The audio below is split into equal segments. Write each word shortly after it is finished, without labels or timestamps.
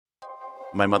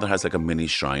My mother has like a mini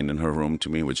shrine in her room to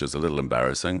me, which is a little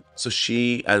embarrassing. So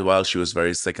she, while she was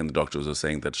very sick and the doctors were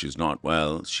saying that she's not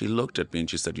well, she looked at me and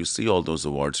she said, "You see all those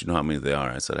awards, you know how many they are?"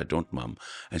 I said, "I don't, Mom."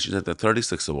 And she said, "There are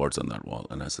 36 awards on that wall."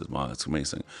 And I said, "Wow, that's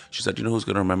amazing." She said, "You know who's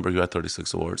going to remember you had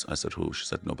 36 awards?" I said, "Who?" She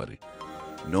said, "Nobody.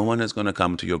 No one is going to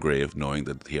come to your grave knowing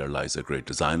that here lies a great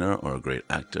designer or a great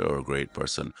actor or a great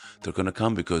person. They're going to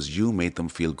come because you made them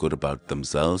feel good about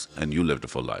themselves and you lived a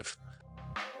full life."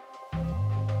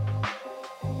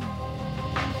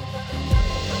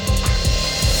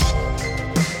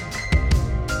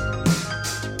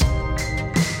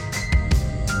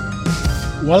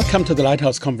 Welcome to the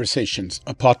Lighthouse Conversations,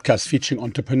 a podcast featuring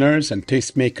entrepreneurs and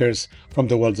tastemakers from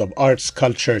the worlds of arts,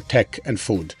 culture, tech, and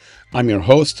food. I'm your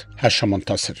host, Hassan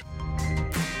Sheheryar.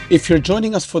 If you're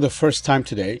joining us for the first time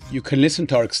today, you can listen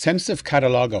to our extensive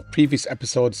catalog of previous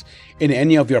episodes in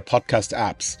any of your podcast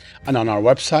apps and on our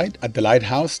website at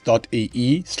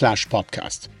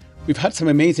thelighthouse.ae/podcast. We've had some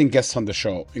amazing guests on the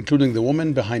show, including the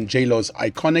woman behind JLo's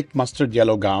iconic mustard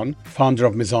yellow gown, founder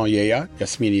of Maison Yeya,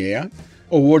 Yasmin Yeya,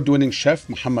 award-winning chef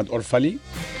Mohammed Orfali,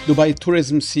 Dubai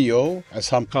Tourism CEO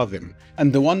Assam Kadhim,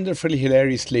 and the wonderfully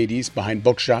hilarious ladies behind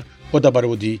Boksha, Huda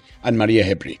Baroudi, and Maria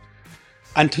Hebri.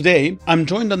 And today, I'm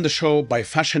joined on the show by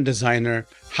fashion designer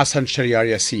Hassan Sheheryar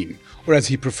Yassin, or as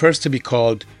he prefers to be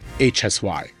called,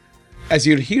 HSY. As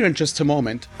you'll hear in just a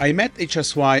moment, I met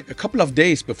HSY a couple of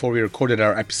days before we recorded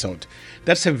our episode.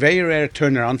 That's a very rare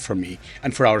turnaround for me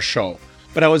and for our show.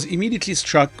 But I was immediately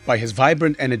struck by his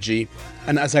vibrant energy,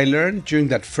 and as I learned during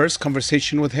that first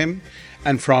conversation with him,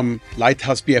 and from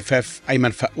Lighthouse BFF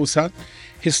Ayman Fausa,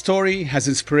 his story has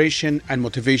inspiration and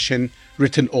motivation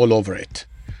written all over it.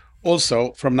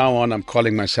 Also, from now on, I'm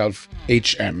calling myself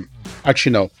HM.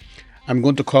 Actually, no, I'm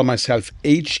going to call myself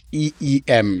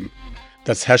HEEM.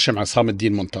 That's Hashem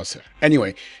Asamuddin Montasir.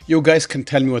 Anyway, you guys can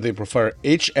tell me whether you prefer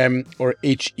HM or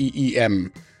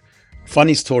HEEM.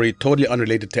 Funny story, totally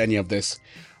unrelated to any of this.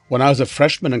 When I was a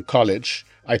freshman in college,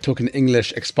 I took an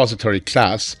English expository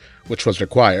class, which was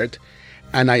required,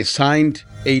 and I signed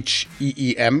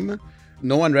HEEM.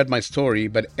 No one read my story,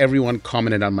 but everyone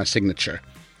commented on my signature.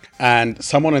 And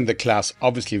someone in the class,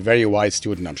 obviously a very wise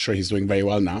student, I'm sure he's doing very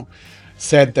well now,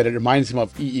 said that it reminds him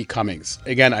of E.E. Cummings.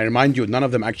 Again, I remind you, none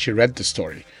of them actually read the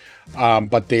story,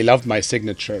 but they loved my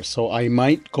signature, so I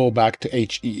might go back to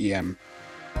HEEM.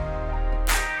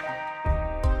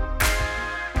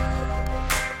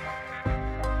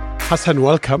 Hassan,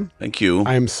 welcome. Thank you.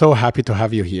 I'm so happy to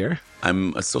have you here.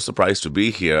 I'm so surprised to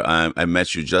be here. I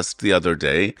met you just the other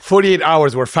day. 48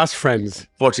 hours, we're fast friends.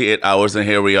 48 hours, and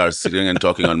here we are sitting and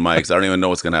talking on mics. I don't even know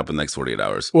what's going to happen next 48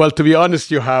 hours. Well, to be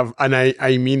honest, you have, and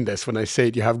I mean this when I say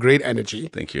it, you have great energy.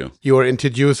 Thank you. You were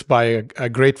introduced by a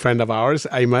great friend of ours,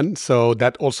 Ayman, so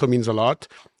that also means a lot.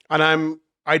 And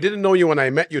I didn't know you when I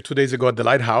met you 2 days ago at the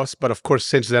Lighthouse, but of course,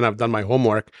 since then I've done my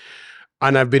homework,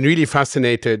 and I've been really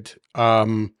fascinated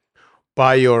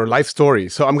by your life story.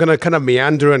 So I'm going to kind of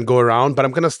meander and go around, but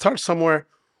I'm going to start somewhere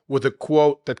with a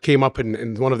quote that came up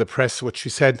in one of the press, which she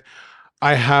said,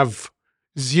 "I have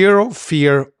zero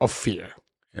fear of fear."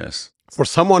 Yes. For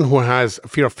someone who has a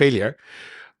fear of failure,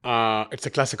 it's a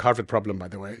classic Harvard problem, by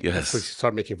the way. Yes. So you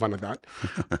start making fun of that.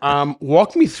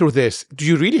 Walk me through this. Do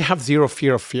you really have zero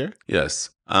fear of fear?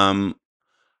 Yes. And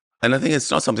I think it's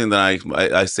not something that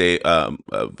I say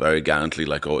very gallantly,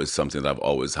 like, oh, it's something that I've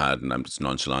always had and I'm just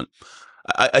nonchalant.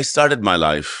 I started my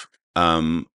life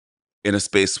in a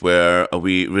space where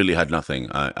we really had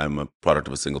nothing. I'm a product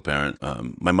of a single parent.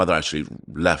 My mother actually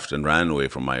left and ran away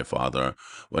from my father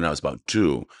when I was about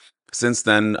 2. Since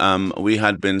then, we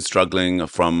had been struggling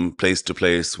from place to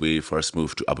place. We first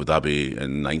moved to Abu Dhabi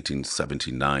in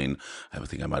 1979. I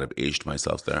think I might have aged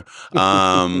myself there.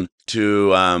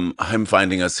 To him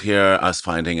finding us here, us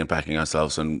finding and packing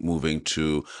ourselves and moving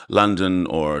to London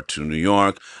or to New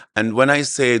York. And when I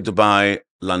say Dubai,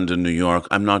 London, New York,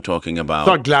 I'm not talking about...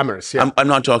 It's not glamorous, yeah. I'm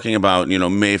not talking about,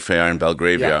 Mayfair and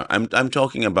Belgravia. Yeah. I'm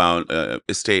talking about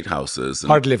estate houses.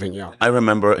 Hard living, yeah. I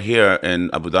remember here in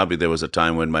Abu Dhabi, there was a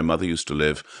time when my mother used to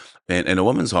live in a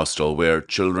women's hostel where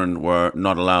children were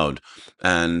not allowed.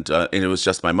 And it was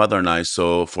just my mother and I.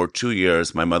 So for 2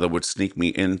 years, my mother would sneak me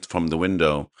in from the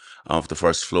window of the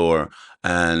first floor.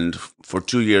 And for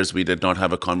 2 years, we did not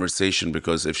have a conversation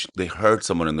because if they heard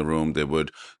someone in the room, they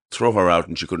would throw her out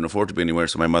and she couldn't afford to be anywhere.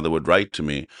 So my mother would write to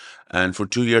me. And for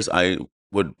 2 years, I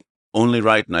would only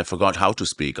write and I forgot how to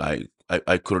speak. I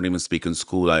couldn't even speak in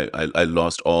school. I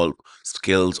lost all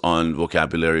skills on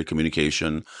vocabulary,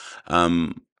 communication.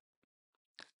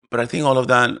 But I think all of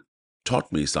that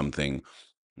taught me something.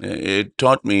 It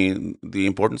taught me the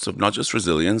importance of not just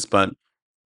resilience, but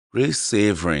really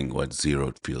savoring what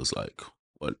zero feels like.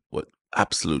 what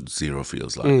absolute zero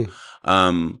feels like. Mm,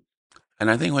 Um, and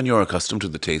I think when you're accustomed to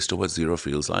the taste of what zero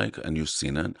feels like and you've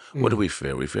seen it, what do mm. we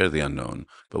fear? We fear the unknown.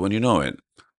 But when you know it,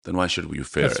 then why should you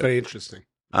fear That's it? very interesting.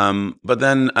 But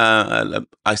then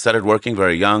I started working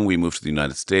very young. We moved to the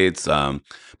United States.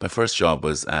 My first job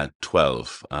was at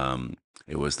 12.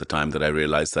 It was the time that I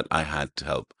realized that I had to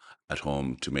help at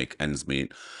home to make ends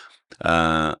meet.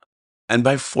 Uh, and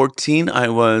by 14, I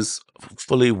was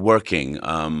fully working,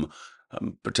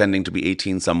 pretending to be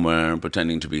 18 somewhere,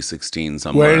 pretending to be 16 Where in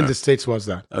somewhere. the States was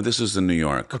that? This was in New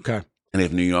York. Okay. And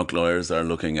if New York lawyers are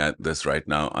looking at this right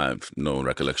now, I have no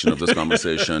recollection of this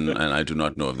conversation, and I do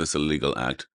not know of this illegal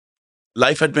act.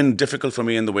 Life had been difficult for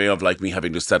me in the way of like me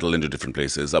having to settle into different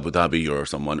places. Abu Dhabi, you're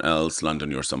someone else.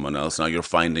 London, you're someone else. Now you're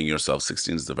finding yourself.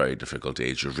 16 is a very difficult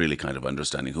age. You're really kind of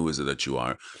understanding who is it that you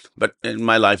are. But in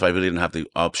my life, I really didn't have the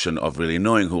option of really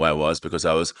knowing who I was, because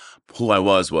who I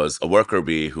was a worker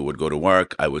bee who would go to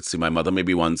work. I would see my mother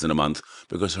maybe once in a month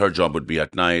because her job would be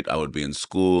at night. I would be in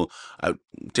school. I would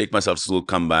take myself to school,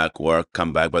 come back, work,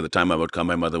 come back. By the time I would come,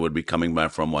 my mother would be coming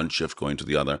back from one shift, going to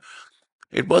the other.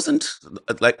 It wasn't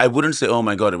like I wouldn't say, "Oh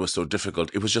my God, it was so difficult."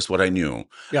 It was just what I knew,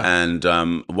 Yeah. and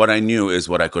what I knew is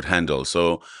what I could handle.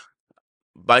 So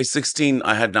by 16,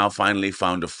 I had now finally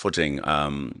found a footing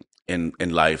in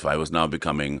life. I was now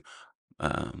becoming,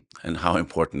 and how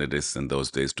important it is in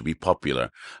those days to be popular.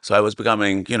 So I was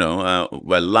becoming,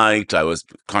 well liked. I was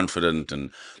confident,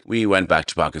 and we went back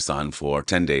to Pakistan for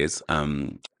 10 days.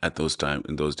 In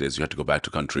those days, you had to go back to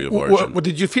country of origin. What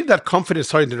did you feel that confidence?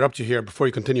 Sorry to interrupt you here before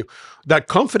you continue. That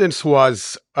confidence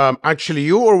was actually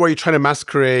you, or were you trying to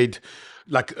masquerade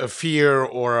like a fear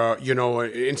or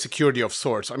insecurity of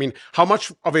sorts? I mean, how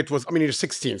much of it was? I mean, you're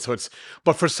 16, so it's.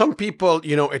 But for some people,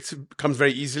 it comes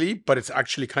very easily, but it's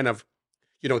actually kind of,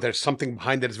 there's something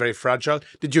behind that is very fragile.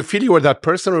 Did you feel you were that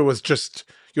person, or it was just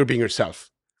you're being yourself?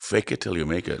 Fake it till you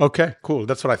make it. Okay, cool.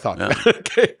 That's what I thought. Yeah.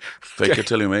 Okay, Fake okay. it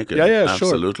till you make it. Yeah, yeah, sure,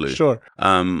 Absolutely. sure.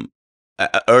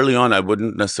 Early on, I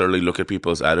wouldn't necessarily look at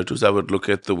people's attitudes. I would look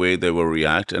at the way they would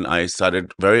react. And I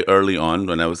started very early on,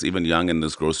 when I was even young in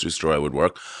this grocery store I would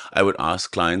work, I would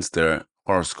ask clients their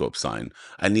horoscope sign.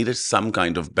 I needed some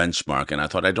kind of benchmark. And I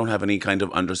thought, I don't have any kind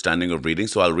of understanding of reading,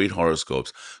 so I'll read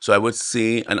horoscopes. So I would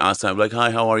see and ask them, like, "Hi,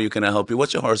 how are you? Can I help you?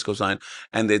 What's your horoscope sign?"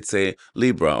 And they'd say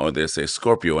Libra, or they'd say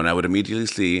Scorpio. And I would immediately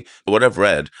see what I've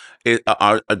read.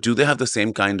 Do they have the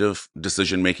same kind of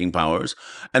decision making powers?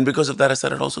 And because of that, I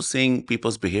started also seeing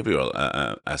people's behavioral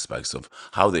aspects of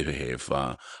how they behave.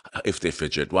 If they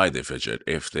fidget, why they fidget.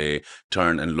 If they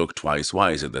turn and look twice,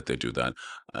 why is it that they do that?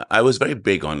 I was very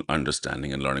big on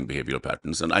understanding and learning behavioral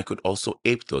patterns, and I could also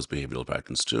ape those behavioral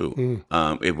patterns too.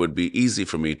 Mm, It would be easy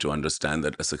for me to understand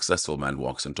that a successful man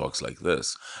walks and talks like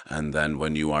this. And then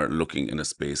when you are looking in a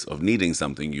space of needing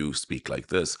something, you speak like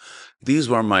this. These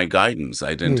were my guidance.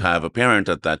 I didn't mm. have a parent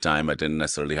at that time. I didn't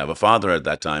necessarily have a father at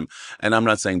that time. And I'm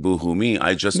not saying boo-hoo me.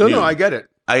 I just No, no, knew. I get it.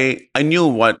 I knew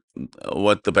what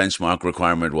the benchmark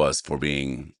requirement was for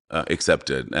being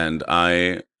accepted, and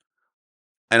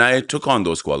I took on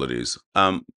those qualities.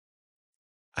 I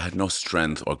had no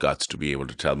strength or guts to be able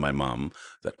to tell my mom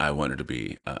that I wanted to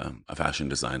be a fashion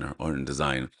designer or in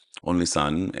design. Only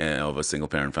son of a single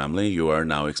parent family, you are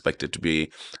now expected to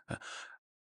be.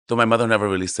 Though my mother never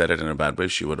really said it in a bad way,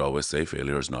 she would always say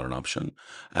failure is not an option.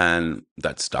 And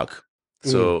that stuck.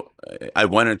 Mm, So I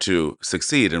wanted to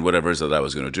succeed in whatever it is that I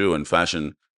was going to do. And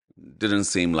fashion didn't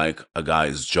seem like a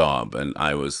guy's job. And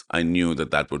I knew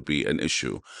that that would be an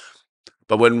issue.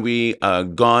 But when we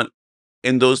got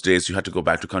in those days, you had to go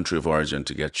back to country of origin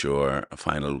to get your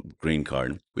final green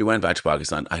card. We went back to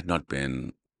Pakistan. I had not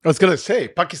been. I was gonna say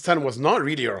Pakistan was not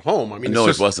really your home. I mean, it's No, it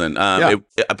just wasn't. yeah.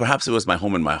 Perhaps it was my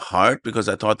home in my heart, because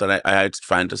I thought that I had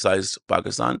fantasized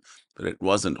Pakistan, but it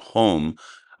wasn't home.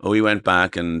 We went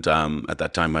back, and at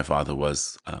that time, my father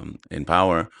was in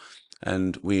power,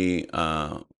 and we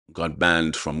got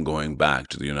banned from going back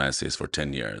to the United States for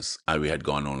 10 years. We had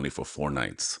gone only for 4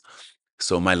 nights.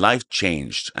 So my life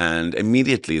changed. And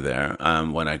immediately there,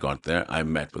 when I got there, I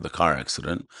met with a car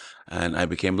accident, and I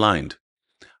became blind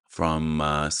from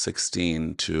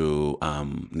 16 to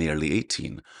nearly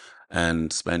 18,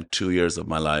 and spent 2 years of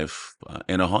my life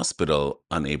in a hospital,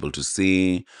 unable to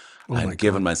see. Oh I my had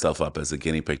given God. myself up as a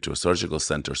guinea pig to a surgical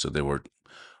center, so they were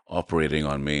operating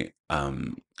on me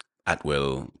at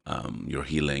will. You're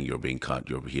healing, you're being cut,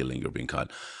 you're healing, you're being cut.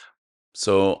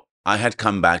 So I had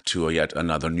come back to yet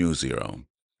another new zero.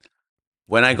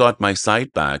 When I Okay. got my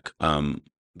sight back,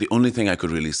 the only thing I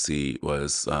could really see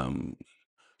was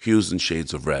hues and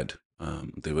shades of red.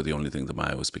 They were the only thing that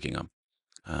my eye was picking up.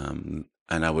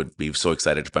 And I would be so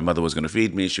excited if my mother was going to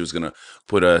feed me. She was going to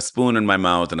put a spoon in my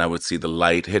mouth, and I would see the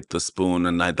light hit the spoon,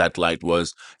 and that light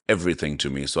was everything to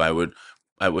me. So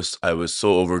I was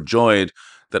so overjoyed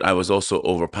that I was also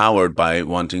overpowered by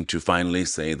wanting to finally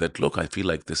say that, look, I feel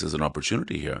like this is an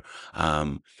opportunity here.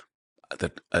 Um,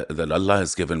 that Allah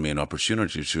has given me an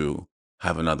opportunity to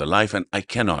have another life, and I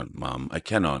cannot, Mom, I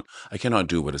cannot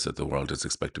do what is it the world is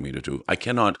expecting me to do. I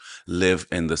cannot live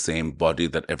in the same body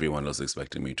that everyone is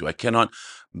expecting me to. I cannot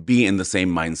be in the same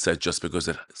mindset just because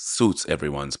it suits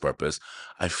everyone's purpose.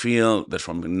 I feel that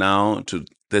from now to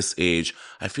this age,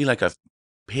 I feel like I've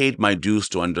paid my dues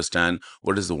to understand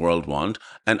what does the world want,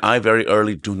 and I very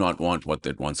early do not want what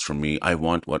it wants from me. I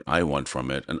want what I want from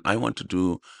it, and I want to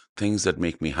do things that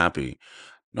make me happy,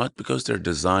 not because they're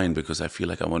designed, because I feel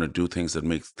like I want to do things that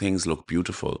make things look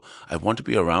beautiful. I want to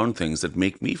be around things that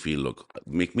make me feel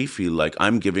like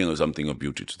I'm giving something of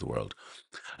beauty to the world.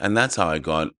 And that's how I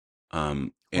got Wow.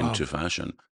 into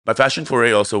fashion. My fashion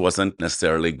foray also wasn't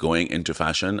necessarily going into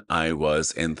fashion. I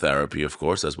was in therapy, of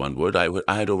course, as one would.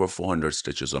 I had over 400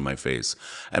 stitches on my face.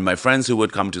 And my friends who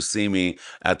would come to see me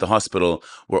at the hospital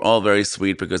were all very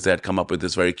sweet because they had come up with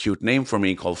this very cute name for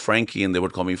me called Frankie, and they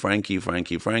would call me Frankie,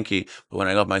 Frankie, Frankie. But when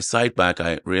I got my sight back,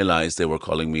 I realized they were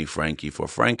calling me Frankie for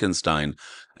Frankenstein.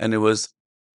 And it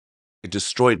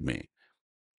destroyed me.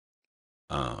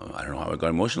 I don't know how I got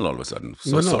emotional all of a sudden.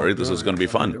 So No, sorry. This was no. going to be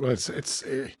I mean, fun. well,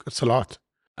 it's a lot.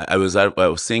 I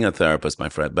was seeing a therapist. My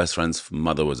best friend's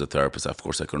mother was a therapist. Of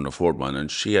course, I couldn't afford one.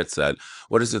 And she had said,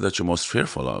 "What is it that you're most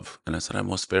fearful of?" And I said, "I'm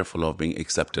most fearful of being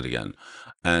accepted again.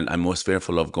 And I'm most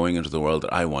fearful of going into the world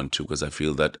that I want to, because I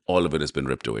feel that all of it has been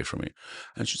ripped away from me."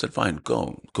 And she said, "Fine,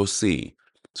 go see."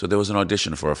 So there was an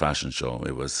audition for a fashion show.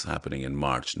 It was happening in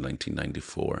March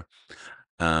 1994.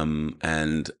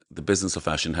 And the business of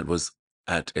fashion was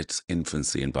at its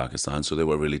infancy in Pakistan. So they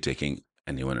were really taking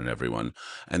anyone and everyone,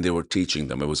 and they were teaching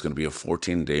them. It was going to be a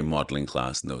 14-day modeling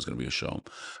class, and there was going to be a show.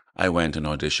 I went and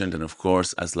auditioned, and of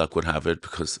course, as luck would have it,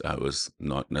 because I was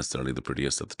not necessarily the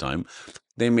prettiest at the time,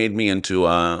 they made me into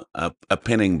a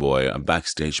pinning boy, a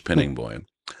backstage pinning boy,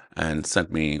 and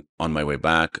sent me on my way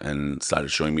back and started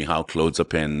showing me how clothes are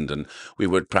pinned. And we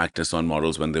would practice on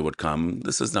models when they would come.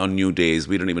 This is now new days.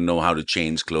 We don't even know how to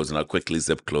change clothes and how quickly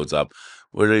zip clothes up.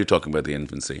 We're really talking about the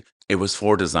infancy. It was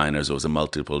for designers. It was a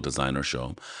multiple designer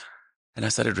show. And I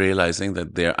started realizing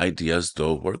that their ideas,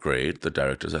 though, were great. The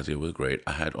director's idea was great.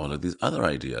 I had all of these other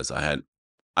ideas.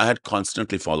 I had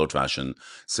constantly followed fashion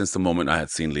since the moment I had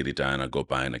seen Lady Diana go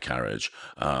by in a carriage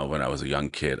when I was a young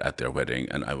kid at their wedding.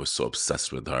 And I was so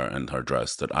obsessed with her and her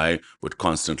dress that I would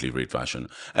constantly read fashion.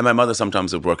 And my mother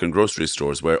sometimes would work in grocery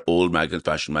stores where old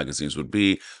fashion magazines would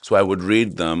be. So I would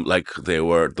read them like they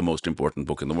were the most important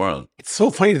book in the world. It's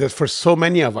so funny that for so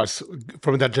many of us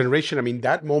from that generation, I mean,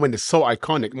 that moment is so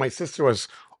iconic. My sister was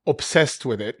obsessed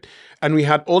with it, and we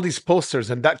had all these posters,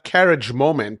 and that carriage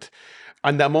moment,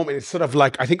 and that moment is sort of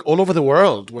like, I think all over the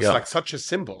world was Yeah. like such a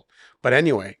symbol. But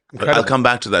anyway, But I'll incredible. come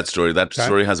back to that story. That Okay.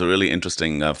 story has a really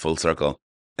interesting full circle.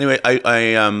 Anyway,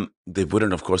 they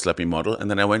wouldn't, of course, let me model. And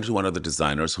then I went to one of the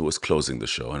designers who was closing the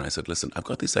show. And I said, "Listen, I've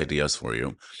got these ideas for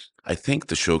you. I think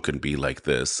the show can be like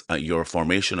this. Your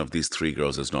formation of these three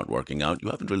girls is not working out. You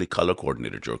haven't really color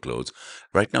coordinated your clothes.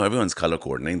 Right now, everyone's color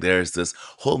coordinating. There's this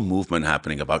whole movement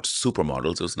happening about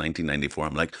supermodels. It was 1994.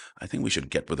 I'm like, I think we should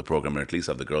get with the program and at least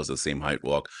have the girls the same height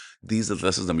walk. This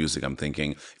is the music I'm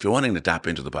thinking. If you're wanting to tap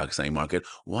into the Pakistani market,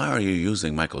 why are you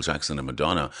using Michael Jackson and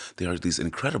Madonna? There are these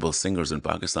incredible singers in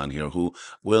Pakistan here who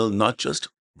will not just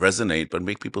resonate, but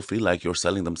make people feel like you're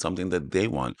selling them something that they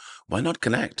want. Why not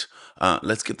connect?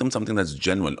 Let's give them something that's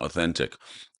genuine, authentic."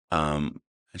 And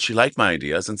she liked my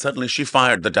ideas, and suddenly she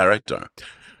fired the director.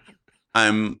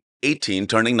 I'm 18,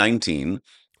 turning 19,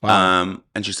 Wow.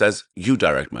 and she says, "You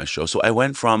direct my show." So I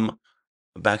went from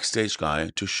backstage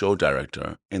guy to show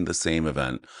director in the same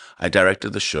event. I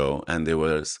directed the show, and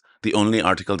the only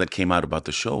article that came out about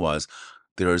the show was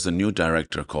there is a new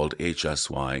director called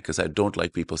HSY, because I don't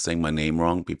like people saying my name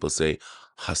wrong. People say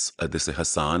they say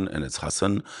Hassan and it's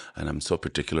Hassan, and I'm so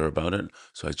particular about it.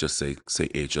 So I just say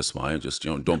HSY, just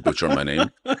don't butcher my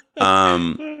name.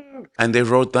 And they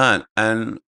wrote that,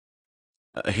 and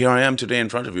here I am today in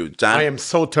front of you. Dan, I am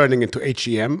so turning into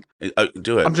HEM.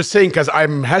 Do it. I'm just saying because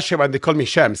I'm Hashem and they call me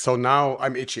Shem, so now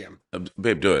I'm HEM.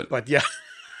 Babe, do it. But yeah,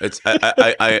 It's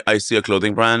I see a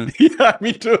clothing brand. yeah,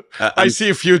 me too. I see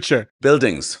a future.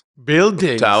 Buildings,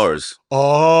 Buildings. towers.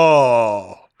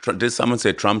 Oh. Did someone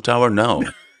say Trump Tower? No,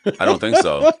 I don't think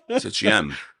so. It's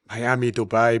GM. Miami,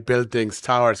 Dubai, buildings,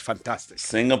 towers, fantastic.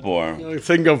 Singapore,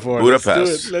 Singapore,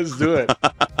 Budapest. Let's do it.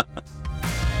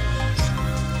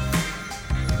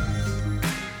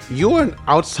 you're an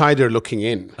outsider looking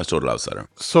in. A total outsider.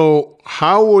 So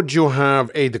how would you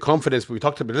have the confidence? We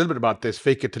talked a little bit about this,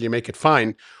 fake it till you make it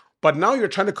fine. But now you're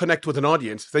trying to connect with an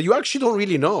audience that you actually don't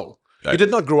really know. Right. You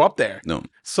did not grow up there. No.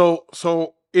 So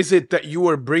is it that you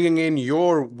were bringing in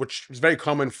which is very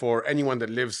common for anyone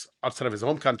that lives outside of his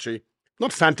home country,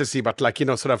 not fantasy, but like,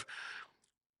 sort of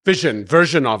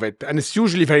version of it. And it's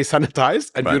usually very sanitized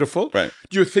and beautiful. Right.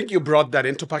 Do you think you brought that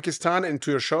into Pakistan,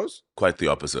 into your shows? Quite the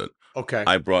opposite. Okay.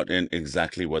 I brought in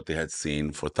exactly what they had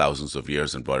seen for thousands of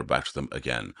years and brought it back to them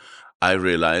again. I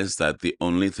realized that the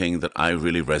only thing that I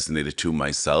really resonated to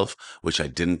myself, which I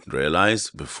didn't realize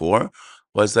before,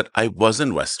 was that I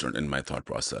wasn't Western in my thought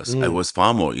process. I was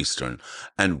far more Eastern.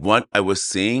 And what I was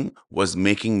seeing was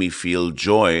making me feel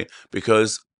joy,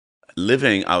 because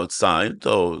living outside,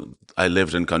 though I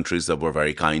lived in countries that were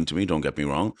very kind to me, don't get me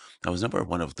wrong, I was never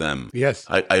one of them. Yes.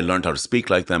 I learned how to speak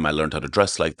like them. I learned how to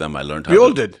dress like them. I learned how We to...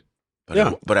 all did.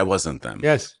 But I wasn't them.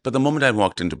 Yes. But the moment I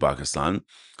walked into Pakistan,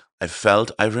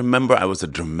 I remember I was a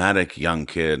dramatic young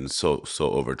kid, and so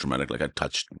over dramatic. Like I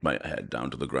touched my head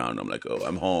down to the ground. I'm like, oh,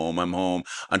 I'm home.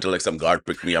 Until like some guard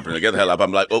picked me up and like, get the hell up.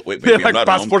 I'm like, oh, wait, maybe I'm Like not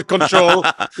passport home. control.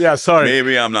 Yeah, sorry.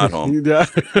 Maybe I'm not home. Yeah.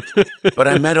 But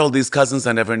I met all these cousins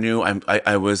I never knew.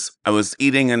 I was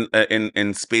eating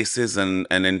in spaces and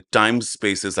in time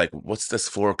spaces, like, what's this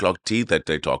 4 o'clock tea that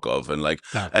they talk of, and like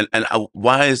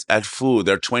why is at food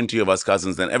there are 20 of us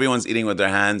cousins and everyone's eating with their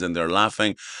hands and they're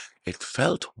laughing. It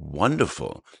felt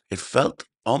wonderful. It felt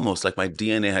almost like my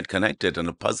DNA had connected and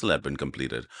a puzzle had been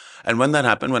completed. And when that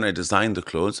happened, when I designed the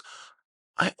clothes,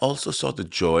 I also saw the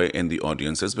joy in the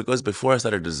audiences, because before I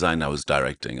started design, I was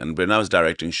directing. And when I was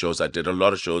directing shows, I did a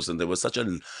lot of shows, and there was such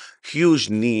a huge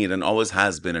need, and always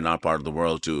has been in our part of the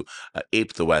world, to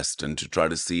ape the West and to try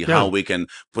to see how we can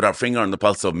put our finger on the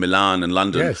pulse of Milan and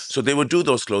London. Yes. So they would do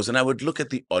those clothes, and I would look at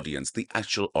the audience, the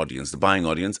actual audience, the buying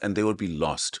audience, and they would be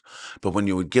lost. But when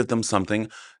you would give them something,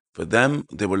 for them,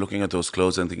 they were looking at those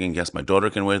clothes and thinking, yes, my daughter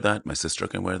can wear that, my sister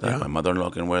can wear that, my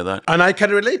mother-in-law can wear that. And I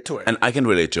can relate to it. And I can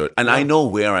relate to it. And I know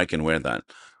where I can wear that.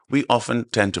 We often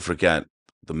tend to forget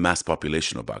the mass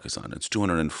population of Pakistan. It's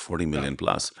 240 million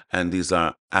plus. And these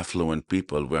are affluent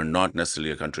people. We're not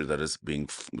necessarily a country that is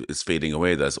fading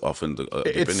away. That's often the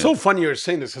It's opinion. so funny you're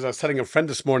saying this, because I was telling a friend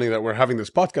this morning that we're having this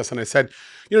podcast, and I said,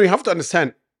 you have to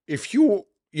understand, if you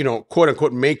quote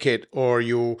unquote make it, or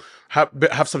you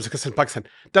have some success in Pakistan,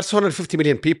 that's 150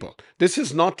 million people. This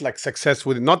is not like success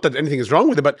with, not that anything is wrong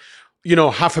with it, but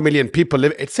 500,000 people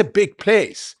live. It's a big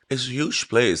place. It's a huge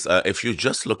place. If you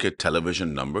just look at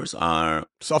television numbers,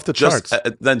 It's off the charts.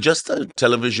 then just the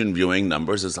television viewing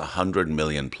numbers is 100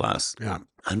 million plus. Yeah.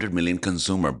 100 million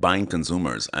buying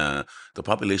consumers. The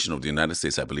population of the United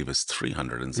States, I believe, is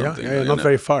 300 and something. Yeah, not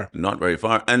very far. Not very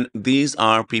far. And these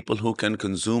are people who can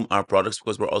consume our products,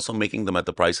 because we're also making them at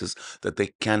the prices that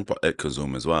they can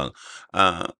consume as well.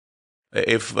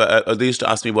 If they used to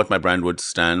ask me what my brand would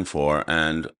stand for,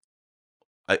 and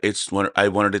I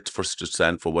wanted it first to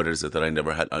stand for what is it that I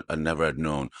never had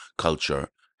known: culture,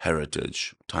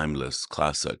 heritage, timeless,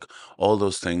 classic, all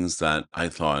those things that I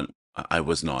thought I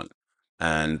was not.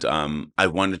 And I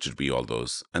wanted to be all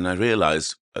those. And I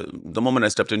realized the moment I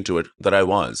stepped into it that I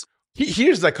was.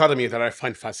 Here's the dichotomy that I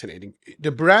find fascinating. The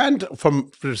brand,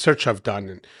 from research I've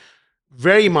done,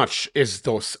 very much is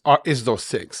those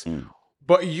things.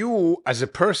 But you, as a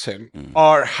person,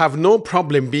 have no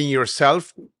problem being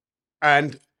yourself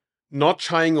and not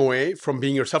shying away from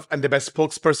being yourself and the best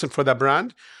spokesperson for that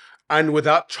brand, and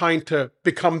without trying to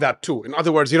become that too. In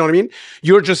other words, you know what I mean?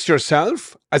 You're just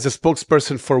yourself as a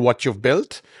spokesperson for what you've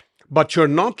built, but you're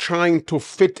not trying to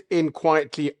fit in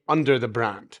quietly under the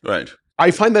brand. Right.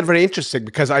 I find that very interesting,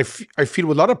 because I feel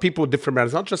with a lot of people with different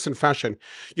brands, not just in fashion,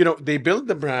 they build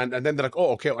the brand and then they're like,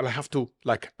 oh, okay, well, I have to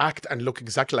like act and look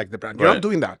exactly like the brand. You're not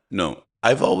doing that. No.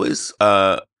 I've always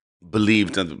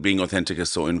believed that being authentic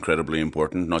is so incredibly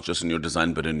important, not just in your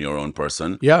design, but in your own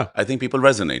person. Yeah. I think people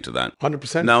resonate to that.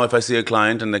 100%. Now, if I see a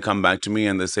client and they come back to me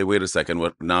and they say, wait a second,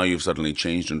 what, now you've suddenly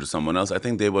changed into someone else, I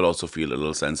think they will also feel a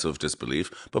little sense of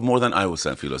disbelief, but more than I will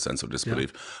feel a sense of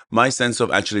disbelief. My sense of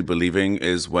actually believing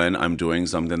is when I'm doing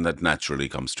something that naturally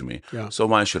comes to me. So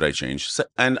why should I change?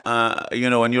 And,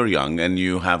 when you're young and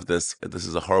you have this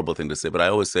is a horrible thing to say, but I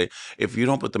always say, if you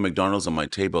don't put the McDonald's on my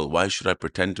table, why should I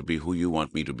pretend to be who you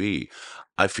want me to be?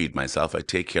 I feed myself. I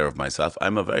take care of myself.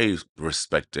 I'm a very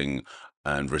respecting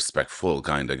and respectful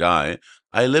kind of guy.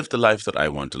 I live the life that I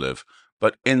want to live.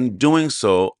 But in doing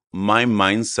so, my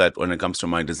mindset when it comes to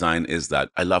my design is that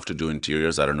I love to do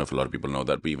interiors. I don't know if a lot of people know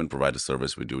that. We even provide a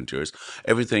service. We do interiors.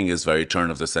 Everything is very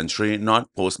turn of the century, not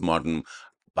postmodern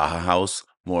Bauhaus,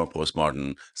 more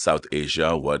postmodern South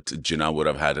Asia, what Jinnah would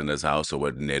have had in his house or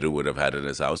what Nehru would have had in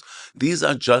his house. These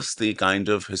are just the kind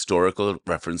of historical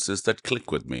references that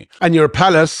click with me. And your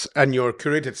palace and your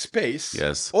curated space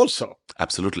Yes. also.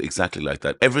 Absolutely, exactly like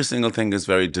that. Every single thing is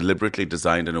very deliberately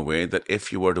designed in a way that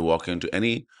if you were to walk into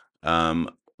any um,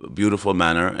 beautiful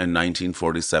manor in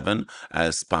 1947,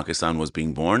 as Pakistan was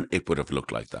being born, it would have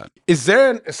looked like that. Is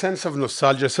there a sense of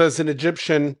nostalgia? So as an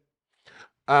Egyptian,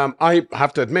 I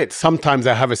have to admit, sometimes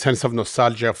I have a sense of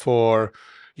nostalgia for,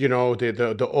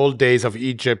 the old days of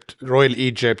Egypt, royal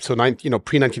Egypt. So,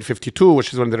 pre-1952,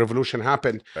 which is when the revolution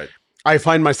happened. Right. I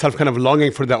find myself kind of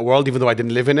longing for that world, even though I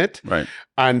didn't live in it. Right.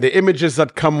 And the images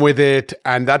that come with it,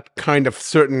 and that kind of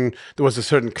there was a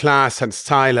certain class and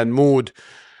style and mood.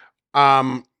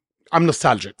 I'm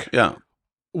nostalgic. Yeah.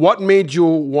 What made you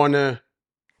want to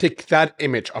take that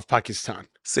image of Pakistan?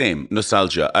 Same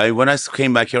nostalgia. When I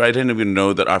came back here, I didn't even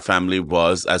know that our family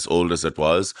was as old as it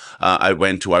was. I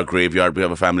went to our graveyard. We have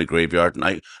a family graveyard,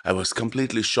 and I was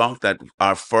completely shocked that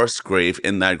our first grave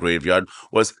in that graveyard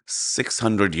was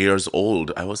 600 years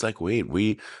old. I was like, wait,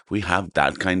 we have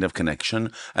that kind of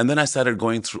connection. And then I started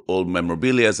going through old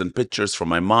memorabilia and pictures from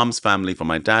my mom's family, from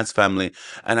my dad's family,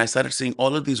 and I started seeing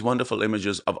all of these wonderful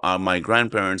images of my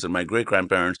grandparents and my great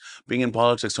grandparents being in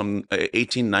politics from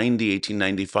 1890,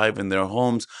 1895 in their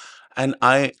home. And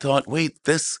I thought, wait,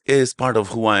 this is part of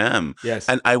who I am. Yes.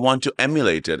 And I want to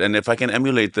emulate it. And if I can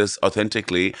emulate this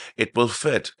authentically, it will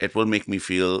fit. It will make me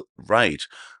feel right.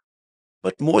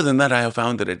 But more than that, I have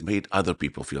found that it made other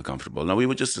people feel comfortable. Now, we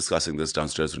were just discussing this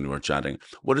downstairs when we were chatting.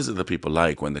 What is it that people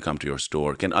like when they come to your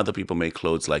store? Can other people make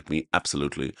clothes like me?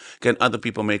 Absolutely. Can other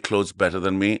people make clothes better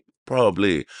than me?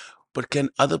 Probably. But can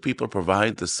other people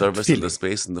provide the service and the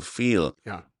space and the feel?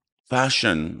 Yeah.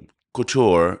 Fashion,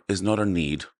 couture is not a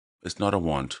need. It's not a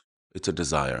want. It's a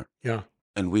desire. Yeah.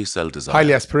 And we sell desire.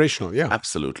 Highly aspirational. Yeah.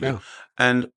 Absolutely. Yeah.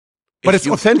 And but it's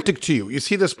authentic to you. You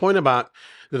see, this point about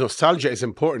the nostalgia is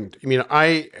important. I mean,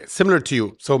 similar to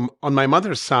you. So on my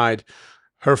mother's side,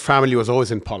 her family was always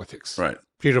in politics. Right.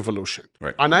 Pre-revolution.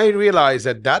 Right. And I realized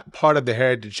that part of the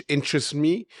heritage interests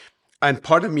me. And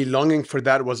part of me longing for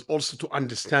that was also to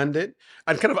understand it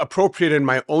and kind of appropriate it in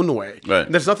my own way. Right.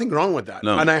 And there's nothing wrong with that.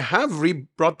 No. And I have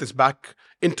brought this back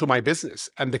into my business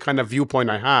and the kind of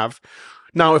viewpoint I have.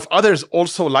 Now, if others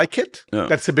also like it,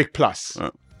 that's a big plus.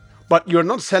 But you're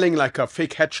not selling like a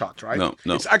fake headshot, right? No.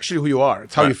 It's actually who you are.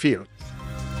 It's how you feel.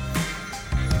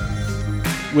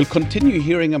 We'll continue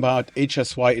hearing about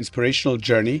HSY inspirational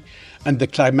journey and the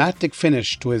climactic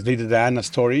finish to his Lady Diana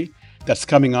story. That's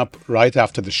coming up right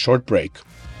after the short break.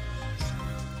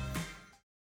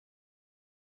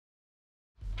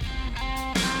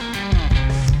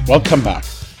 Welcome back.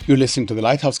 You're listening to the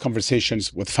Lighthouse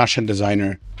Conversations with fashion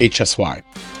designer HSY.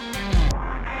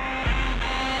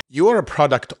 You are a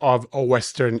product of a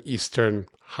Western-Eastern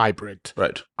hybrid.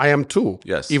 Right. I am too.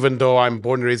 Yes. Even though I'm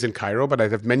born and raised in Cairo, but I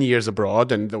have many years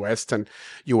abroad in the West and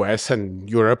US and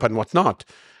Europe and whatnot.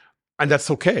 And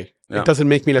that's okay. Yeah. It doesn't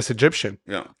make me less Egyptian.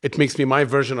 Yeah. It makes me my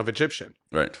version of Egyptian.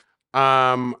 Right.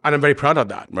 And I'm very proud of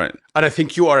that. Right. And I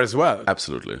think you are as well.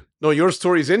 Absolutely. No, your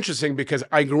story is interesting because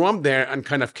I grew up there and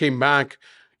kind of came back.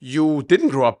 You didn't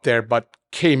grow up there, but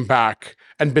came back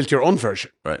and built your own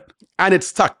version. Right. And it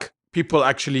stuck. People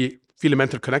actually feel a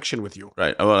mental connection with you.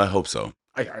 Right. Well, I hope so.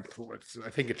 I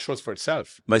think it shows for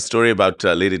itself. My story about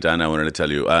Lady Diana, I wanted to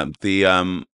tell you.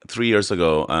 3 years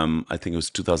ago, I think it was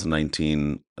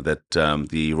 2019, that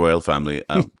the royal family.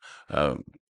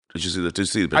 Did you see the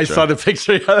picture? I saw the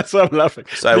picture. Yeah, that's why I'm laughing.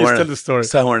 So Please tell the story.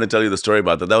 So I wanted to tell you the story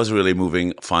about that. That was a really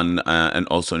moving, fun, and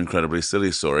also incredibly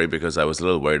silly story because I was a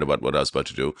little worried about what I was about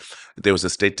to do. There was a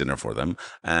state dinner for them,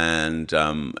 and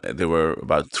there were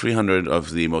about 300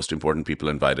 of the most important people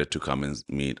invited to come and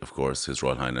meet, of course, His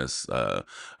Royal Highness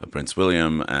Prince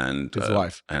William and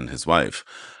his wife.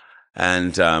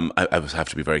 And I have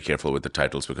to be very careful with the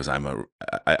titles because I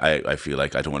feel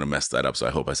like I don't want to mess that up. So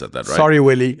I hope I said that right. Sorry,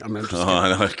 Willie. I'm not just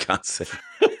no, I can't say.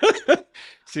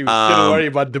 See, don't worry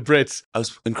about the Brits. I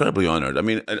was incredibly honored. I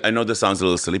mean, I know this sounds a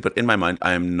little silly, but in my mind,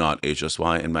 I am not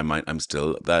HSY. In my mind, I'm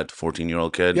still that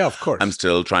 14-year-old kid. Yeah, of course. I'm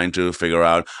still trying to figure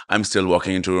out. I'm still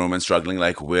walking into a room and struggling.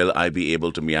 Like, will I be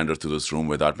able to meander through this room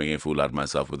without making a fool out of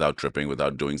myself, without tripping,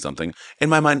 without doing something? In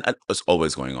my mind, it's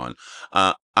always going on.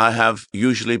 I have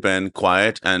usually been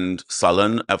quiet and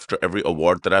sullen after every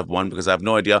award that I've won because I have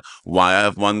no idea why I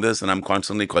have won this. And I'm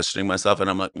constantly questioning myself. And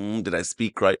I'm like, did I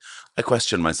speak right? I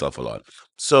question myself a lot.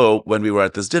 So when we were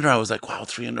at this dinner, I was like, wow,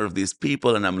 300 of these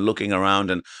people. And I'm looking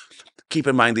around, and keep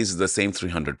in mind, these are the same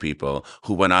 300 people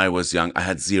who, when I was young, I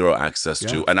had zero access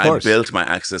to. And I built my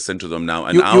access into them now.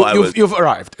 And you've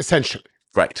arrived, essentially.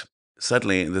 Right.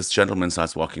 suddenly this gentleman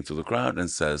starts walking through the crowd and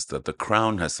says that the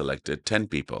crown has selected 10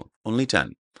 people, only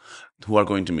 10, who are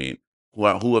going to meet,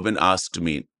 who have been asked to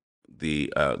meet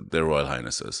their Royal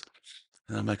Highnesses.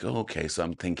 And I'm like, oh, okay. So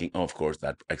I'm thinking, oh, of course,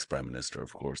 that ex-prime minister,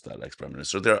 of course, that ex-prime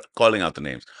minister. They're calling out the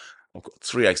names. Of course,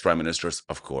 three ex-prime ministers,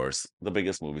 of course. The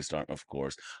biggest movie star, of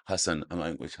course. Hassan. I'm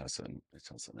like, which Hassan? Which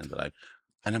Hassan? And they're like,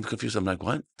 and I'm confused. I'm like,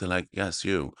 what? They're like, yes,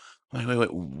 you. I'm like,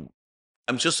 wait.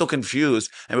 I'm just so confused.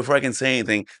 And before I can say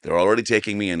anything, they're already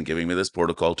taking me and giving me this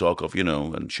protocol talk of,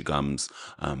 when she comes,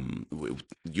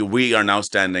 we are now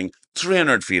standing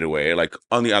 300 feet away, like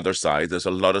on the other side. There's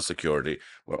a lot of security.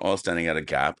 We're all standing at a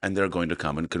gap, and they're going to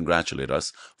come and congratulate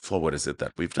us for what is it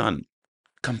that we've done.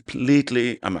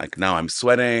 Completely, I'm like, now I'm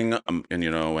sweating, and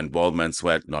when bald men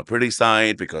sweat, not pretty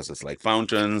sight because it's like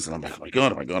fountains, and I'm like, oh my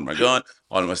god, oh my god, oh my god.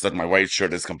 All of a sudden, my white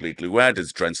shirt is completely wet,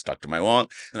 it's drenched stuck to my wall,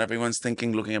 and everyone's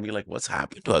thinking, looking at me like, what's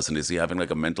happened to us? And is he having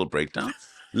like a mental breakdown?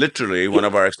 Literally, one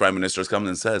of our ex-prime ministers comes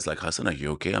and says, like, Hassan, are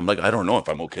you okay? I'm like, I don't know if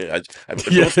I'm okay. Yeah.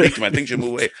 Don't speak to me. I think you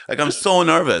move away. Like, I'm so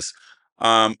nervous.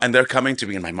 And they're coming to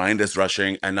me, and my mind is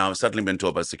rushing. And now I've suddenly been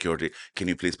told by security, can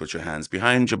you please put your hands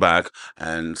behind your back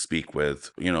and speak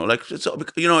with, like, so,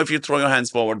 if you throw your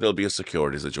hands forward, there'll be a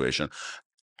security situation.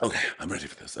 Okay, I'm ready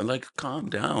for this. And like, calm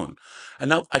down. And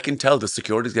now I can tell the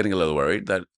security is getting a little worried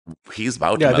that he's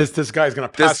about to Yeah, melt. this guy's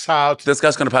gonna This pass out this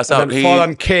guy's gonna pass and out. then fall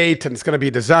on Kate, and it's gonna be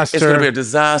a It's going to be disaster. a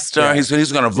disaster. Yeah,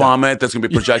 He's going to yeah, vomit. There's going to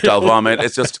be projectile vomit.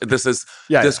 It's just yeah,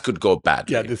 this yeah, could go yeah.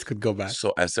 badly. This could go bad.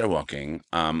 So as they're walking,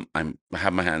 I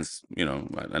have my hands, and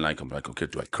I'm like, okay,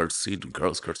 do I curtsy? Do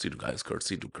girls curtsy? Do guys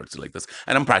curtsy? Do curtsy like this?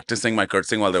 And I'm practicing my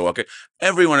curtsying while they're walking.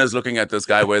 Everyone is looking at this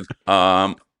guy with.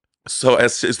 So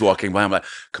as she's walking by, I'm like,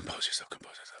 compose yourself,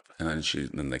 compose yourself. And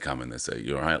then they come and they say,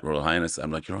 Your Royal Highness.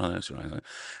 I'm like, Your Royal Highness, Your Royal Highness.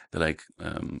 They're like,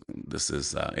 this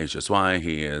is HSY.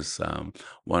 He is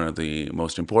one of the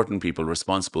most important people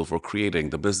responsible for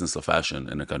creating the business of fashion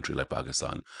in a country like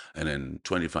Pakistan. And in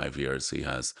 25 years, he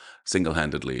has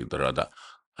single-handedly,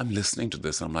 I'm listening to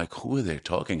this and I'm like, who are they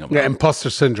talking Yeah, about? imposter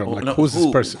syndrome. Oh, Like, no, who's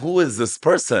this person? who is this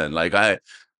person?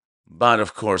 But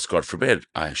of course, God forbid,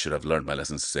 I should have learned my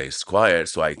lessons to stay quiet.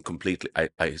 So I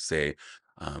say,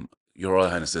 Your Royal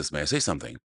Highnesses, may I say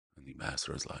something? And the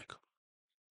ambassador is like,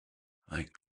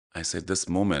 I said, this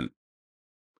moment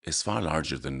is far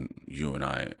larger than you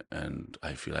and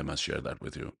I feel I must share that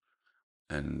with you.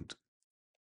 And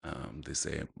they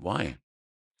say, why?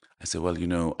 I say, well,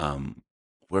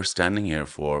 we're standing here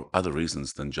for other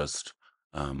reasons than just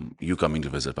you coming to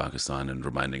visit Pakistan and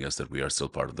reminding us that we are still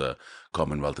part of the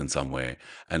Commonwealth in some way,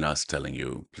 and us telling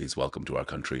you, please welcome to our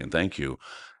country and thank you.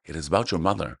 It is about your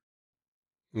mother.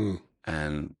 Mm.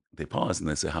 And they pause and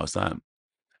they say, how's that?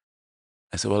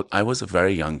 I said, well, I was a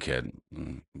very young kid,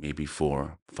 maybe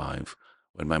 4, 5,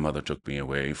 when my mother took me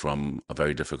away from a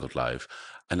very difficult life.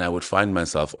 And I would find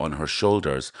myself on her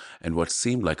shoulders in what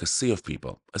seemed like a sea of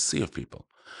people, a sea of people.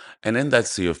 And in that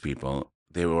sea of people,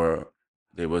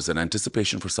 there was an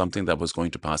anticipation for something that was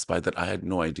going to pass by that I had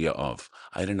no idea of.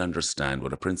 I didn't understand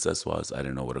what a princess was. I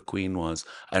didn't know what a queen was.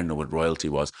 I didn't know what royalty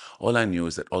was. All I knew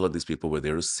is that all of these people were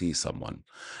there to see someone.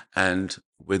 And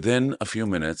within a few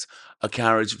minutes, a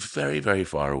carriage very, very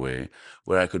far away,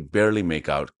 where I could barely make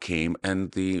out, came,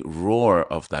 and the roar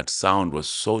of that sound was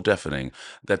so deafening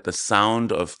that the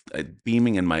sound of it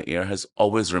beaming in my ear has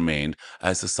always remained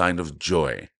as a sign of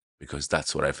joy, because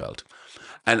that's what I felt.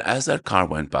 And as that car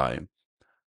went by,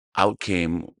 out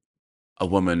came a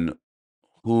woman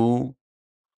who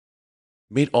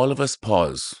made all of us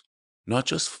pause, not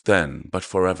just then, but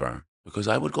forever. Because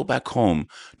I would go back home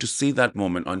to see that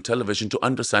moment on television to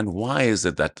understand why is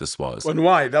it that this was. And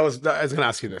why? I was going to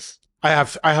ask you this. I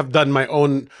have done my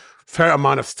own fair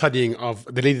amount of studying of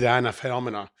the Lady Diana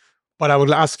phenomena, but I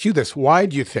will ask you this: why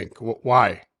do you think?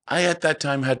 Why? I at that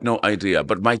time had no idea,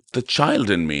 but the child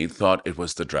in me thought it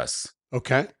was the dress.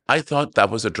 Okay, I thought that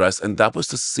was a dress, and that was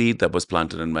the seed that was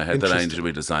planted in my head that I needed to interesting. be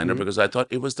a designer Mhm. because I thought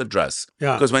it was the dress.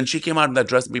 Yeah, Because when she came out in that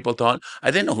dress, people thought I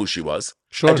didn't know who she was.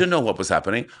 I sure. didn't know what was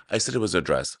happening. I said it was a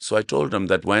dress. So I told them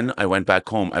that when I went back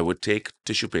home, I would take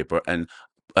tissue paper and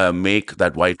make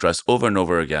that white dress over and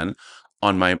over again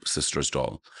on my sister's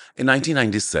doll. In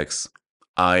 1996,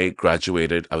 I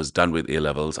graduated. I was done with A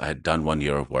levels. I had done 1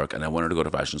 year of work and I wanted to go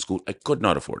to fashion school. I could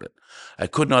not afford it. I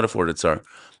could not afford it, sir.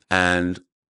 And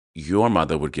your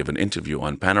mother would give an interview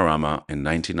on Panorama in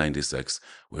 1996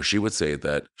 where she would say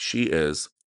that she is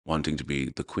wanting to be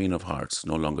the Queen of Hearts,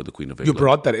 no longer the Queen of You England.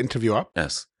 brought that interview up.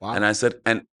 Yes. And Wow. I said,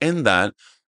 and in that,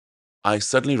 I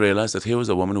suddenly realized that here was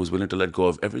a woman who was willing to let go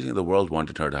of everything the world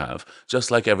wanted her to have,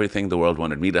 just like everything the world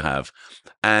wanted me to have.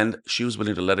 And she was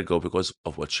willing to let it go because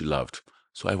of what she loved.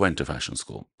 So I went to fashion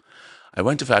school. I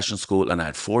went to fashion school and I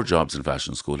had 4 jobs in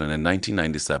fashion school. And in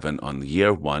 1997, on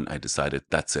year one, I decided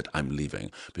that's it, I'm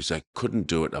leaving because I couldn't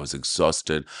do it. I was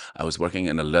exhausted. I was working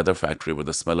in a leather factory where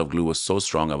the smell of glue was so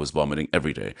strong I was vomiting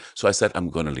every day. So I said, I'm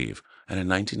going to leave. And in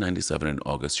 1997, in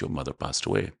August, your mother passed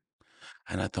away.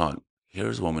 And I thought,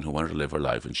 here's a woman who wanted to live her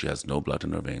life and she has no blood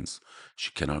in her veins.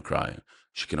 She cannot cry.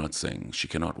 She cannot sing. She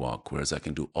cannot walk. Whereas I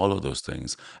can do all of those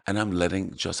things. And I'm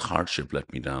letting just hardship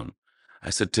let me down. I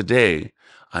said, today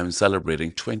I'm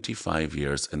celebrating 25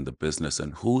 years in the business.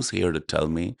 And who's here to tell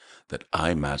me that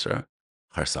I matter?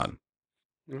 Her son.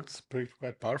 That's pretty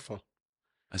quite powerful.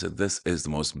 I said, this is the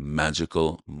most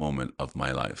magical moment of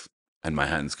my life. And my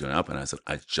hands going up. And I said,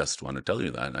 I just want to tell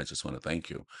you that. And I just want to thank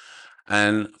you.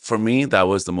 And for me, that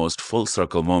was the most full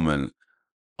circle moment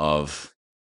of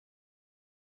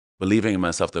believing in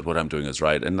myself that what I'm doing is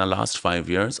right. In the last 5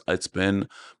 years, it's been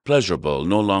pleasurable,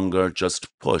 no longer just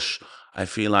push. I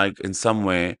feel like in some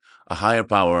way, a higher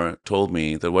power told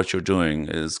me that what you're doing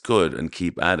is good and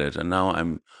keep at it. And now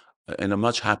I'm in a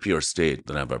much happier state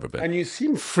than I've ever been. And you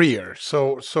seem freer.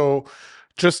 So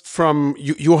just from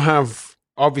you have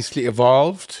obviously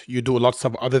evolved. You do lots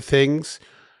of other things.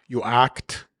 You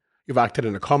act. You've acted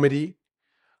in a comedy.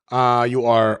 You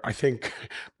are, I think,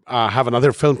 have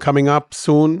another film coming up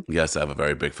soon. Yes, I have a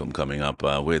very big film coming up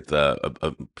with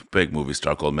a big movie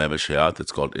star called Mehvesh Hayat.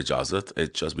 It's called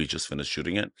Ijazat. We just finished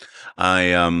shooting it.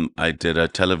 I did a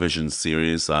television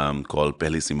series called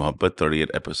Pehli Si Mohabbat,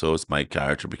 38 episodes. My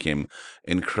character became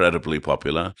incredibly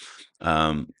popular.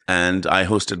 And I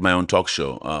hosted my own talk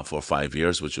show for 5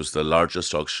 years, which was the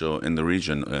largest talk show in the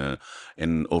region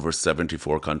in over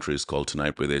 74 countries called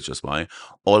Tonight with HSY.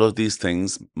 All of these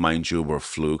things, mind you, were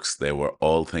flukes. They were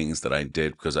all things that I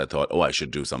did because I thought, oh, I should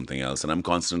do something else. And I'm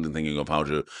constantly thinking of how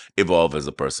to evolve as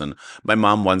a person. My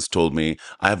mom once told me,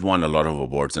 I have won a lot of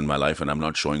awards in my life and I'm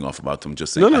not showing off about them,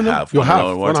 just saying No, no, I no. have You won a lot of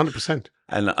have awards. 100%.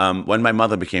 And when my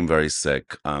mother became very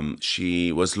sick,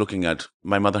 she was looking at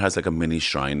my mother has like a mini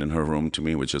shrine in her room to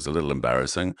me, which is a little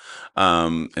embarrassing.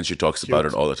 And she talks about it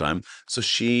Cute. all the time. So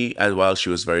she, as while she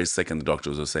was very sick and the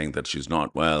doctors were saying that she's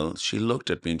not well, she looked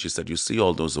at me and she said, you see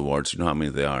all those awards, you know how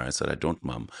many they are? I said, I don't,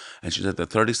 Mom. And she said, there are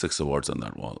 36 awards on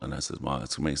that wall. And I said, wow,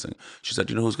 that's amazing. She said,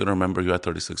 you know who's going to remember you had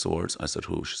 36 awards? I said,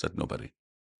 who? She said, nobody.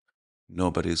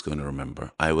 Nobody's going to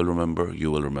remember. I will remember.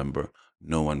 You will remember.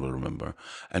 No one will remember.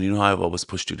 And you know how I've always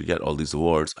pushed you to get all these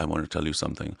awards? I want to tell you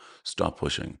something. Stop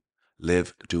pushing.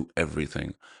 Live, do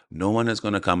everything. No one is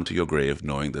going to come to your grave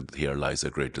knowing that here lies a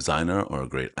great designer or a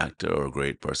great actor or a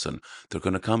great person. They're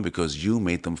going to come because you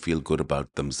made them feel good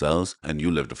about themselves and you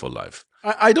lived a full life.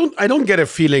 I don't get a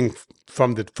feeling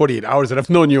from the 48 hours that I've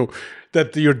known you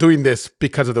that you're doing this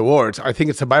because of the awards. I think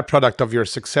it's a byproduct of your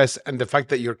success and the fact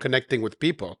that you're connecting with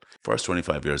people. First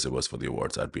 25 years it was for the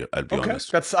awards. I'd be Okay,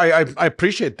 honest. that's I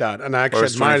appreciate that, and I actually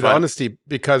First admire the 25. honesty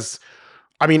because,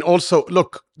 I mean, also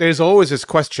look, there's always this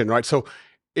question, right? So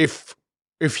if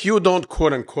if you don't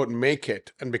quote unquote make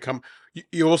it and become,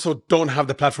 you also don't have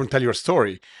the platform to tell your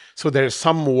story. So there's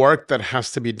some work that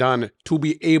has to be done to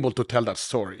be able to tell that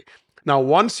story. Now,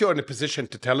 once you're in a position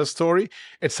to tell a story,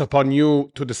 it's upon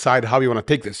you to decide how you want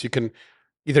to take this. You can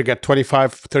either get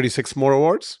 25, 36 more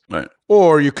awards, Right.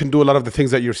 or you can do a lot of the things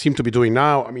that you seem to be doing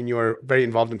now. I mean, you're very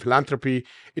involved in philanthropy.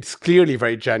 It's clearly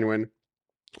very genuine.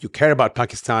 You care about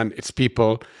Pakistan, its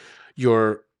people.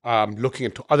 You're looking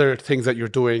into other things that you're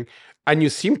doing, and you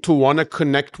seem to want to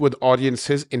connect with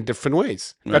audiences in different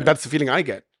ways. Right. That's the feeling I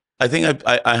get. I think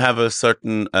I have a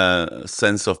certain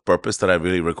sense of purpose that I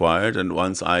really required, and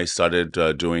once I started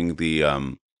doing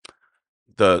the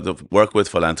work with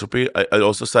philanthropy, I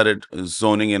also started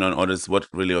zoning in on what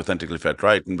really authentically felt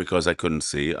right. And because I couldn't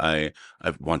see, I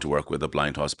want to work with a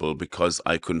blind hospital. Because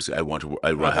I couldn't see, I want to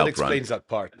That help run. explains that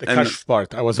part, the And cash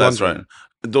part. I was that's wondering.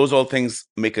 right. Those all things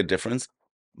make a difference.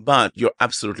 But you're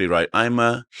absolutely right. I'm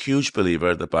a huge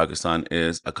believer that Pakistan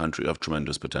is a country of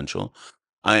tremendous potential.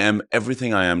 I am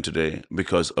everything I am today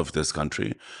because of this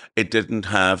country. It didn't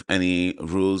have any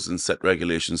rules and set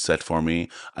regulations set for me.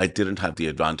 I didn't have the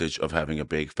advantage of having a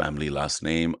big family last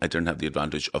name. I didn't have the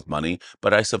advantage of money,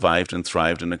 but I survived and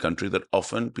thrived in a country that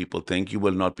often people think you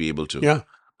will not be able to. Yeah.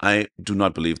 I do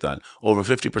not believe that. Over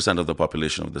 50% of the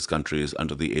population of this country is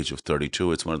under the age of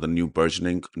 32. It's one of the new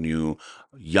burgeoning, new,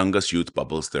 youngest youth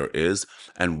bubbles there is.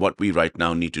 And what we right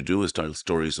now need to do is tell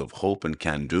stories of hope and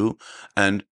can do.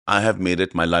 And I have made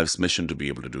it my life's mission to be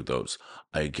able to do those.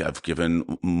 I have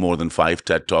given more than 5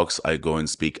 TED Talks. I go and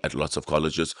speak at lots of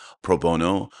colleges pro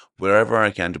bono, wherever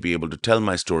I can to be able to tell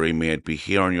my story, may it be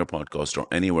here on your podcast or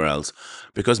anywhere else.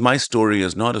 Because my story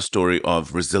is not a story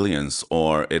of resilience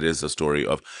or it is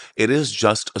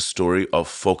just a story of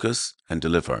focus and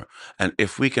deliver. And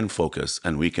if we can focus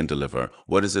and we can deliver,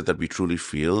 what is it that we truly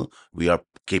feel we are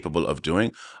capable of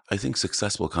doing? I think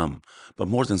success will come. But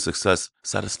more than success,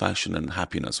 satisfaction and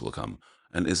happiness will come.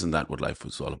 And isn't that what life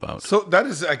was all about? So that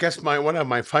is, I guess, one of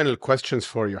my final questions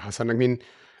for you, Hassan. I mean,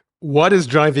 what is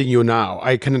driving you now?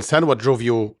 I can understand what drove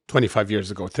you 25 years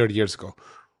ago, 30 years ago.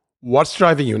 What's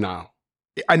driving you now?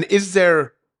 And is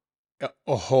there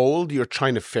a hole you're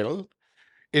trying to fill?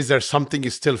 Is there something you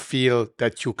still feel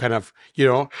that you kind of,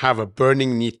 have a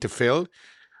burning need to fill?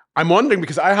 I'm wondering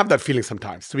because I have that feeling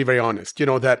sometimes, to be very honest,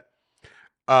 that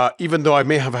even though I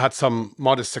may have had some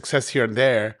modest success here and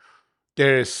there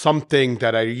is something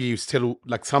that I really still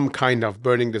like, some kind of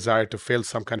burning desire to fill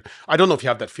some kind of, I don't know if you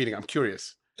have that feeling. I'm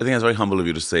curious. I think it's very humble of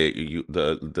you to say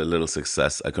the little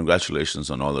success. Congratulations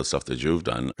on all the stuff that you've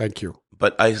done. Thank you.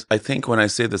 But I think when I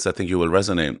say this, I think you will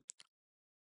resonate.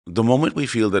 The moment we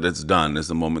feel that it's done is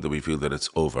the moment that we feel that it's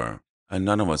over. And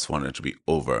none of us want it to be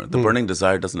over. The burning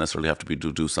desire doesn't necessarily have to be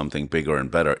to do something bigger and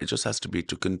better. It just has to be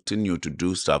to continue to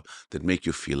do stuff that make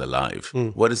you feel alive.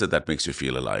 What is it that makes you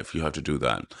feel alive? You have to do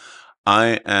that.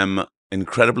 I am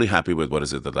incredibly happy with what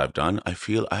is it that I've done. I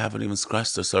feel I haven't even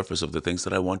scratched the surface of the things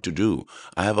that I want to do.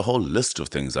 I have a whole list of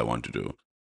things I want to do.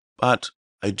 But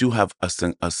I do have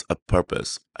a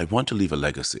purpose. I want to leave a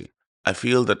legacy. I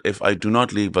feel that if I do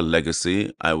not leave a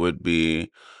legacy, it would be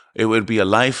a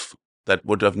life that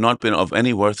would have not been of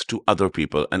any worth to other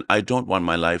people. And I don't want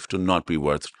my life to not be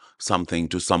worth something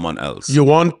to someone else. You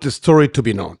want the story to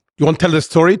be known. You want to tell the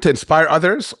story to inspire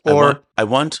others, or I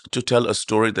want to tell a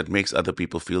story that makes other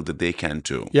people feel that they can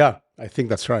too. Yeah, I think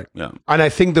that's right. Yeah. And I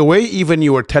think the way even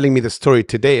you were telling me the story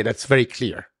today, that's very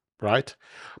clear, right?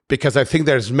 Because I think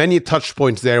there's many touch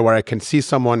points there where I can see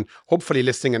someone hopefully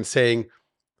listening and saying,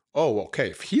 oh,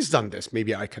 okay, if he's done this,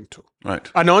 maybe I can too.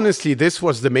 Right. And honestly, this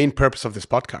was the main purpose of this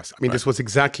podcast. I mean, This was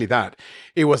exactly that.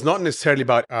 It was not necessarily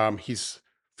about he's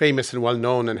famous and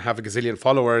well-known and have a gazillion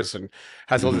followers and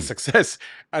has all the success,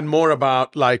 and more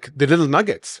about like the little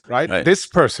nuggets, right? This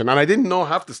person, and I didn't know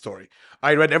half the story.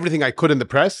 I read everything I could in the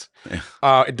press.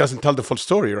 It doesn't tell the full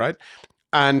story, right?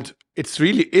 And it's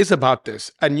really is about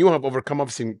this. And you have overcome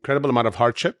obviously incredible amount of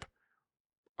hardship.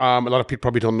 A lot of people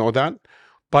probably don't know that.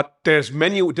 But there's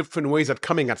many different ways of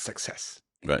coming at success.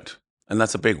 Right. And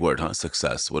that's a big word, huh?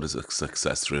 Success. What does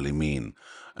success really mean?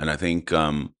 And I think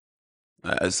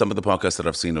some of the podcasts that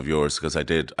I've seen of yours, because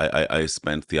I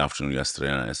spent the afternoon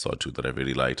yesterday and I saw two that I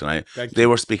really liked. And they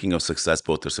were speaking of success.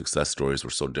 Both their success stories were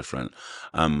so different.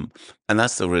 And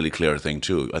that's the really clear thing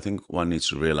too. I think one needs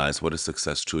to realize, what is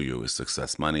success to you? Is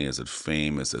success money? Is it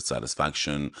fame? Is it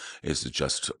satisfaction? Is it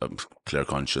just clear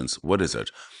conscience? What is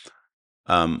it?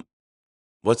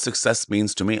 What success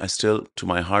means to me, I still, to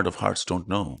my heart of hearts, don't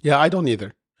know. Yeah, I don't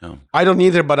either. Yeah. I don't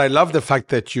either, but I love the fact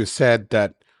that you said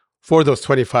that for those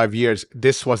 25 years,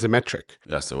 this was a metric.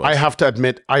 Yes, it was. I have to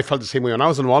admit, I felt the same way. When I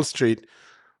was on Wall Street,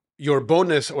 your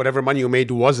bonus, whatever money you made,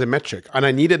 was a metric. And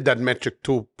I needed that metric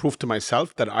to prove to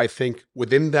myself that I think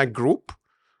within that group,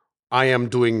 I am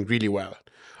doing really well.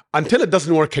 Until it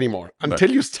doesn't work anymore.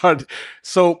 Until you start.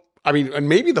 So, I mean, and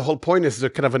maybe the whole point is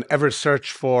kind of an ever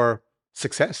search for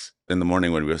success. In the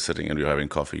morning when we were sitting and we were having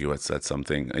coffee, you had said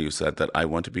something. You said that I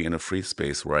want to be in a free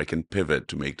space where I can pivot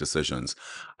to make decisions.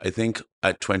 I think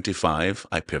at 25,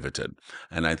 I pivoted.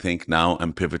 And I think now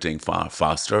I'm pivoting far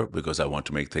faster because I want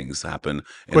to make things happen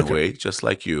in a way, just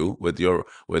like you with your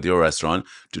restaurant,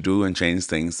 to do and change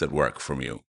things that work for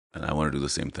you. And I want to do the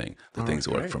same thing, the things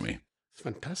that work for me.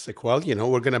 Fantastic. Well,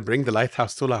 we're going to bring the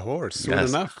lighthouse to Lahore soon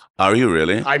enough. Are you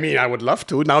really? I mean, I would love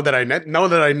to now that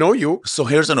I know you. So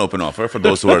here's an open offer for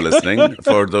those who are listening.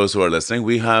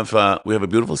 We have a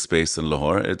beautiful space in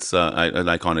Lahore. It's an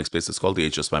iconic space. It's called the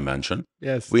HSY Mansion.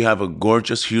 Yes. We have a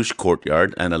gorgeous, huge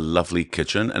courtyard and a lovely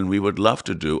kitchen, and we would love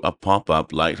to do a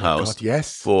pop-up lighthouse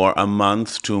for a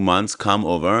month, 2 months. Come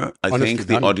over. I think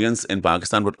the audience in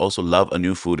Pakistan would also love a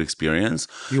new food experience.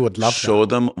 You would love Show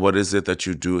them what is it that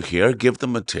you do here. Give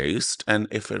them a taste, and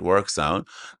if it works out,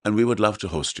 and we would love to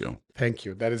host you. Thank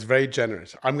you. That is very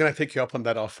generous. I'm going to take you up on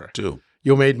that offer. Too.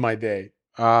 You made my day.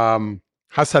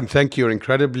 Hassan, thank you. You're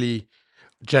incredibly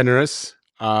generous.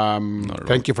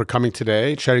 Thank you for coming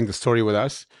today, sharing the story with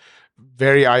us.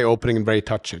 Very eye-opening and very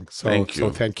touching. So thank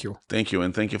you. Thank you.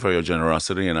 And thank you for your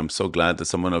generosity. And I'm so glad that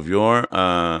someone of your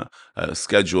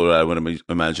schedule, I would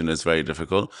imagine, is very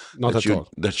difficult. Not at all.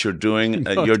 That you're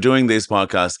doing these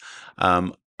podcasts.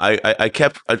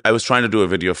 I was trying to do a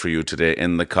video for you today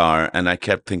in the car, and I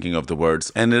kept thinking of the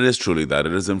words, and it is truly that.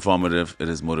 It is informative, it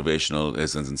is motivational, it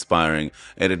is inspiring,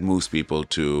 and it moves people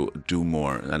to do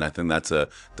more. And I think that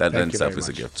in itself is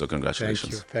a gift. So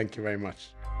congratulations. Thank you very much.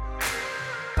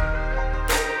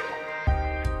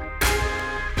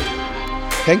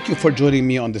 Thank you for joining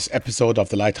me on this episode of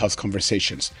The Lighthouse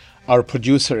Conversations. Our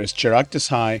producer is Chirag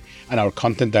Desai, and our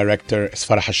content director is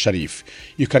Farah Al-Sharif.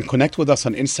 You can connect with us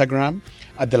on Instagram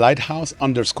at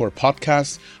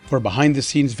 @thelighthouse_podcast for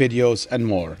behind-the-scenes videos and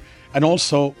more. And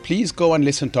also, please go and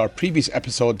listen to our previous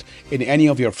episode in any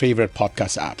of your favorite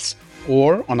podcast apps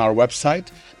or on our website,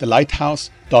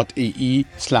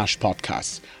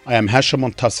 thelighthouse.ee/podcasts. I am Hashim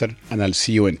Montasser, and I'll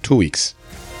see you in 2 weeks.